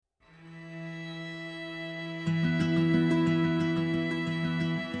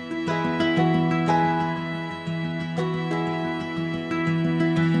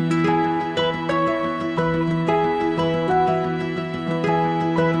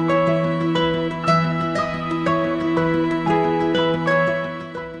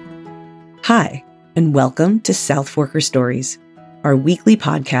Hi, and welcome to South Forker Stories, our weekly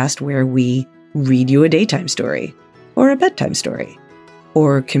podcast where we read you a daytime story, or a bedtime story,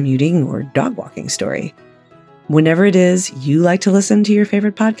 or commuting or dog walking story. Whenever it is you like to listen to your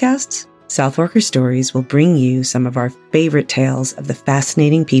favorite podcasts, South Forker Stories will bring you some of our favorite tales of the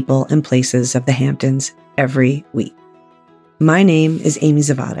fascinating people and places of the Hamptons every week. My name is Amy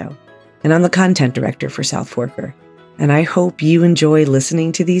Zavado, and I'm the content director for South Forker. And I hope you enjoy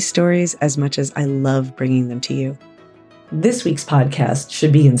listening to these stories as much as I love bringing them to you. This week's podcast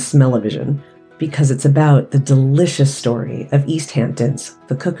should be in smell-o-vision because it's about the delicious story of East Hampton's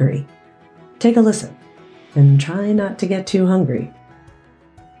The Cookery. Take a listen and try not to get too hungry.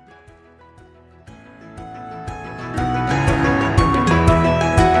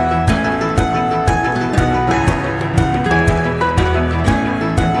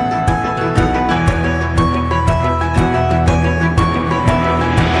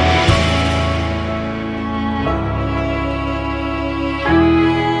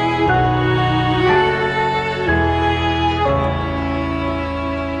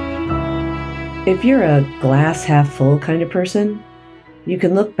 If you're a glass half full kind of person, you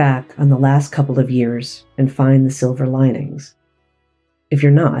can look back on the last couple of years and find the silver linings. If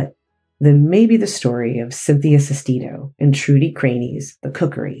you're not, then maybe the story of Cynthia Sestito and Trudy Craney's The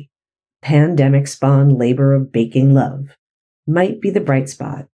Cookery, pandemic-spawned labor of baking love, might be the bright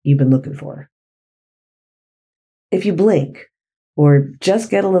spot you've been looking for. If you blink, or just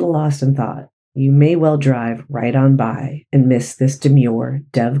get a little lost in thought, you may well drive right on by and miss this demure,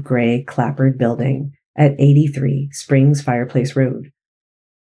 dove-gray, clapboard building at 83 Springs Fireplace Road.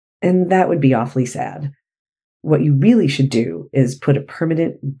 And that would be awfully sad. What you really should do is put a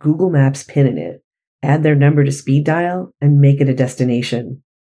permanent Google Maps pin in it, add their number to speed dial, and make it a destination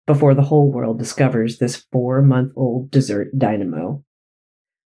before the whole world discovers this 4-month-old dessert dynamo.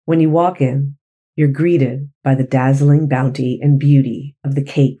 When you walk in, you're greeted by the dazzling bounty and beauty of the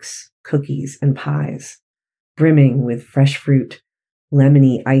cakes, cookies, and pies, brimming with fresh fruit,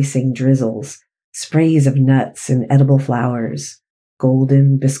 lemony icing drizzles, sprays of nuts and edible flowers,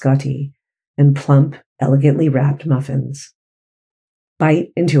 golden biscotti, and plump, elegantly wrapped muffins. Bite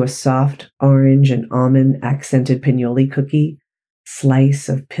into a soft orange and almond accented pinoli cookie, slice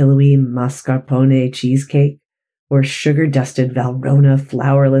of pillowy mascarpone cheesecake, or sugar-dusted Valrhona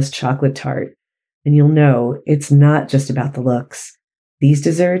flourless chocolate tart, and you'll know it's not just about the looks. These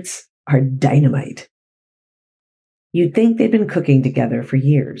desserts are dynamite. You'd think they'd been cooking together for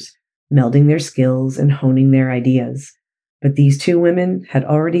years, melding their skills and honing their ideas. But these two women had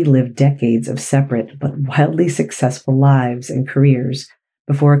already lived decades of separate but wildly successful lives and careers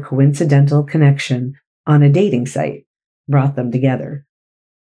before a coincidental connection on a dating site brought them together.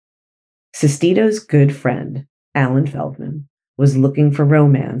 Sestito's good friend, Alan Feldman, was looking for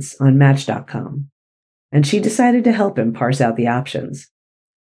romance on Match.com, and she decided to help him parse out the options.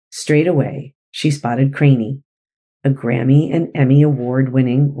 Straight away, she spotted Craney, a Grammy and Emmy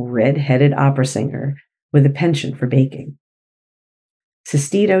award-winning red-headed opera singer with a penchant for baking.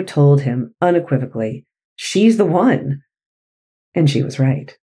 Sestito told him unequivocally, "She's the one!" And she was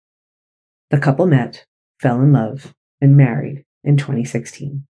right. The couple met, fell in love, and married in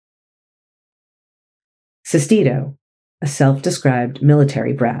 2016. Sestito, a self-described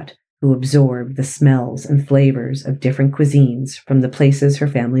military brat who absorbed the smells and flavors of different cuisines from the places her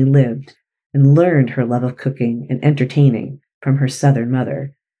family lived and learned her love of cooking and entertaining from her Southern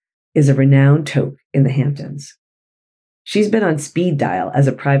mother, is a renowned toque in the Hamptons. She's been on speed dial as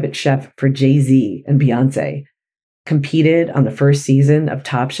a private chef for Jay-Z and Beyoncé, competed on the first season of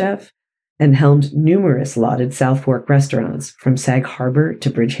Top Chef, and helmed numerous lauded South Fork restaurants from Sag Harbor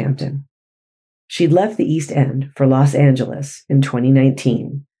to Bridgehampton. She'd left the East End for Los Angeles in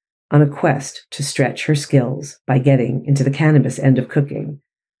 2019 on a quest to stretch her skills by getting into the cannabis end of cooking,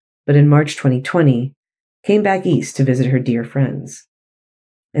 but in March 2020, came back east to visit her dear friends.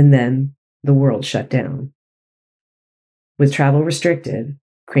 And then the world shut down. With travel restricted,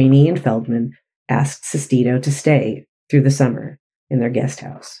 Craney and Feldman asked Sestito to stay through the summer in their guest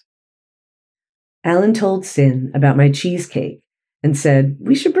house. Alan told Sin about my cheesecake and said,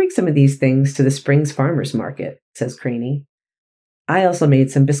 "We should bring some of these things to the Springs Farmers Market," says Craney. I also made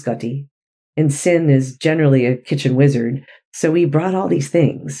some biscotti, and Sin is generally a kitchen wizard, so we brought all these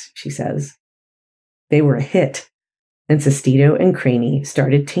things, she says. They were a hit, and Sestito and Craney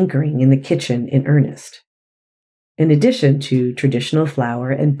started tinkering in the kitchen in earnest. In addition to traditional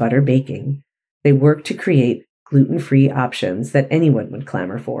flour and butter baking, they worked to create gluten-free options that anyone would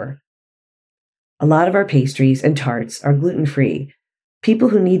clamor for. A lot of our pastries and tarts are gluten-free. People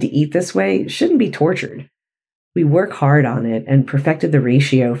who need to eat this way shouldn't be tortured. We work hard on it and perfected the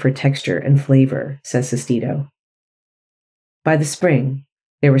ratio for texture and flavor, says Sestito. By the spring,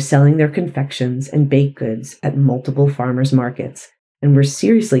 they were selling their confections and baked goods at multiple farmers markets and were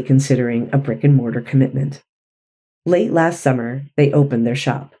seriously considering a brick-and-mortar commitment. Late last summer, they opened their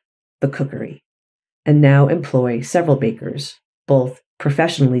shop, The Cookery, and now employ several bakers, both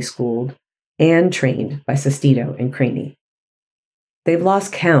professionally schooled and trained by Sestito and Craney. They've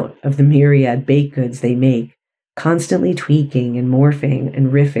lost count of the myriad baked goods they make, constantly tweaking and morphing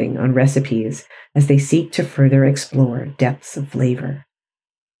and riffing on recipes as they seek to further explore depths of flavor.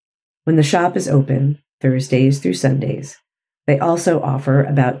 When the shop is open, Thursdays through Sundays, they also offer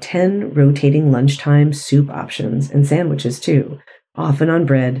about 10 rotating lunchtime soup options and sandwiches too, often on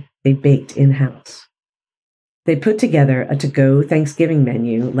bread they baked in-house. They put together a to-go Thanksgiving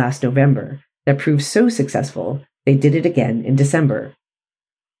menu last November that proved so successful they did it again in December.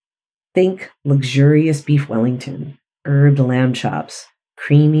 Think luxurious beef Wellington, herbed lamb chops,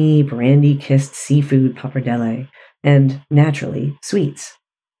 creamy, brandy-kissed seafood pappardelle, and, naturally, sweets.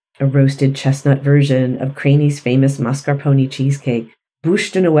 A roasted chestnut version of Craney's famous mascarpone cheesecake,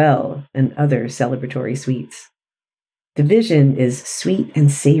 bûche de Noël, and other celebratory sweets. The vision is sweet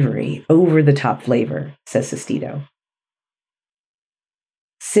and savory, over-the-top flavor, says Sestito.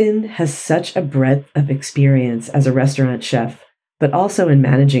 Sin has such a breadth of experience as a restaurant chef, but also in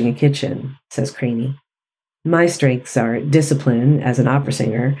managing a kitchen, says Craney. My strengths are discipline as an opera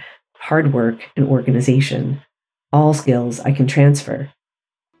singer, hard work, and organization, all skills I can transfer.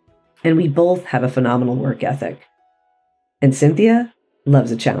 And we both have a phenomenal work ethic. And Cynthia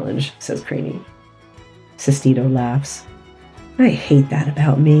loves a challenge, says Craney. Sestito laughs. I hate that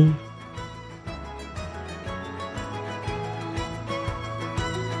about me.